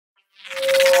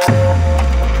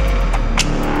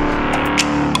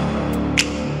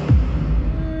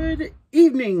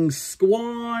morning,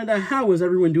 squad. How is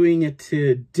everyone doing it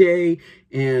today?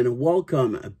 And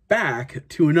welcome back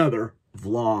to another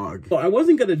vlog. So I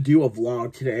wasn't going to do a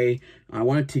vlog today. I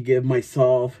wanted to give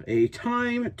myself a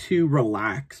time to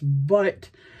relax, but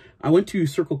I went to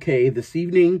Circle K this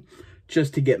evening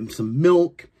just to get some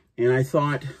milk, and I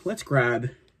thought, let's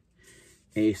grab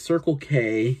a Circle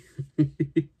K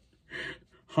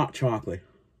hot chocolate.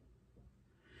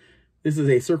 This is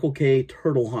a Circle K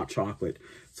turtle hot chocolate.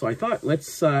 So I thought,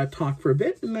 let's talk for a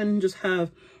bit and then just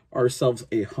have ourselves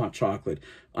a hot chocolate.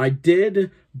 I did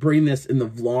bring this in the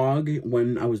vlog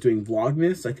when I was doing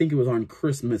Vlogmas. I think it was on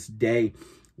Christmas Day.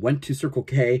 Went to Circle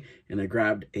K and I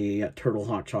grabbed a turtle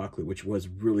hot chocolate, which was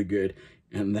really good.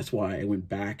 And that's why I went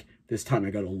back. This time I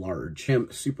got a large.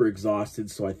 I'm super exhausted,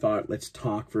 so I thought, let's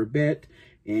talk for a bit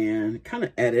and kind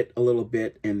of edit a little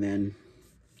bit and then,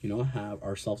 you know, have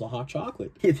ourselves a hot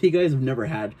chocolate. If you guys have never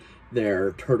had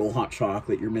their turtle hot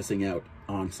chocolate, you're missing out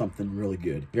on something really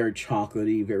good. Very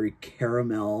chocolatey, very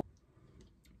caramel.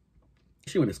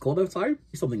 Actually, when it's cold outside,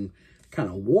 something kind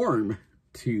of warm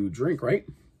to drink, right?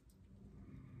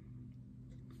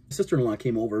 My sister-in-law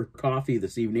came over, coffee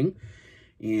this evening,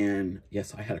 and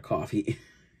yes, I had a coffee.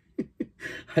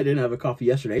 I didn't have a coffee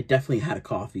yesterday. I definitely had a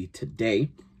coffee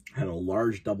today. I had a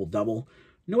large double-double.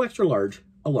 No extra large,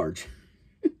 a large.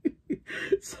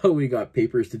 So we got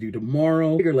papers to do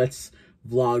tomorrow. I figure let's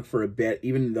vlog for a bit,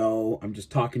 even though I'm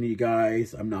just talking to you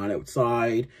guys. I'm not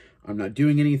outside. I'm not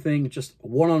doing anything. Just a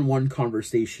one-on-one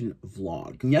conversation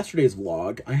vlog. In yesterday's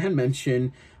vlog, I had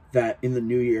mentioned that in the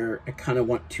new year, I kind of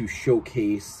want to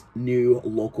showcase new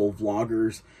local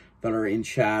vloggers that are in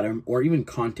Chatham, or even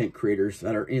content creators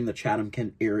that are in the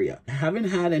Chatham-Kent area. I haven't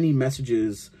had any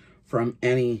messages from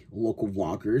any local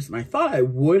vloggers, and I thought I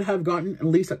would have gotten at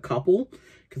least a couple,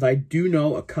 because I do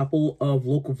know a couple of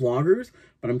local vloggers,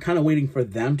 but I'm kind of waiting for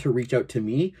them to reach out to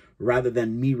me rather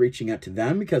than me reaching out to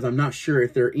them, because I'm not sure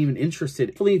if they're even interested.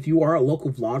 Hopefully, if you are a local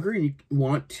vlogger and you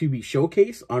want to be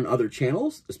showcased on other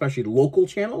channels, especially local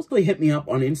channels, please hit me up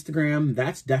on Instagram.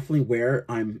 That's definitely where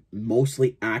I'm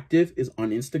mostly active, is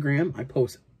on Instagram. I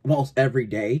post almost every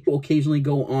day. I'll occasionally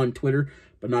go on Twitter,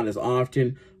 but not as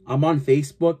often. I'm on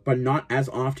Facebook, but not as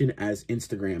often as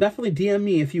Instagram. Definitely DM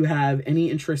me if you have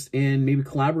any interest in maybe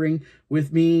collaborating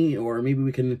with me, or maybe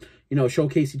we can, you know,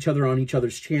 showcase each other on each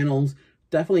other's channels.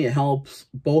 Definitely it helps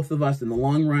both of us in the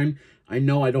long run. I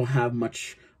know I don't have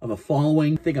much of a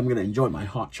following. I think I'm going to enjoy my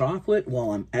hot chocolate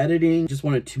while I'm editing. Just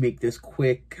wanted to make this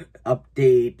quick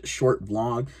update, short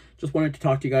vlog. Just wanted to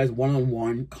talk to you guys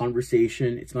one-on-one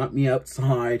conversation. It's not me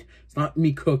outside. It's not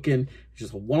me cooking. It's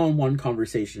just a one-on-one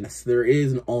conversation. Yes, there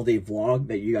is an all-day vlog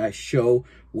that you guys show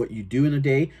what you do in a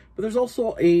day, but there's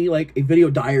also a video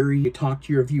diary. You talk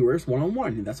to your viewers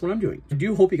one-on-one, and that's what I'm doing. I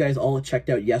do hope you guys all checked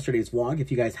out yesterday's vlog.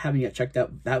 If you guys haven't yet checked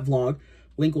out that vlog,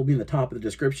 link will be in the top of the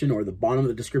description or the bottom of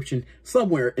the description,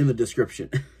 somewhere in the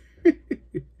description.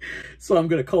 So I'm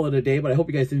going to call it a day, but I hope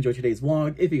you guys did enjoy today's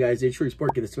vlog. If you guys did, show your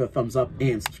support, give this a thumbs up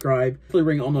and subscribe. Please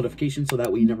ring all notifications so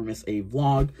that way you never miss a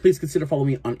vlog. Please consider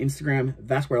following me on Instagram.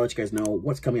 That's where I'll let you guys know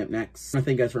what's coming up next. I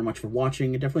thank you guys very much for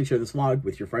watching, and definitely share this vlog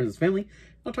with your friends and family.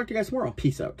 I'll talk to you guys tomorrow.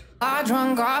 Peace out. I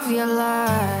drunk off your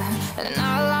life, and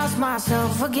I lost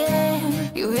myself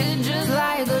again. You hit just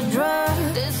like a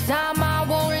drug. This time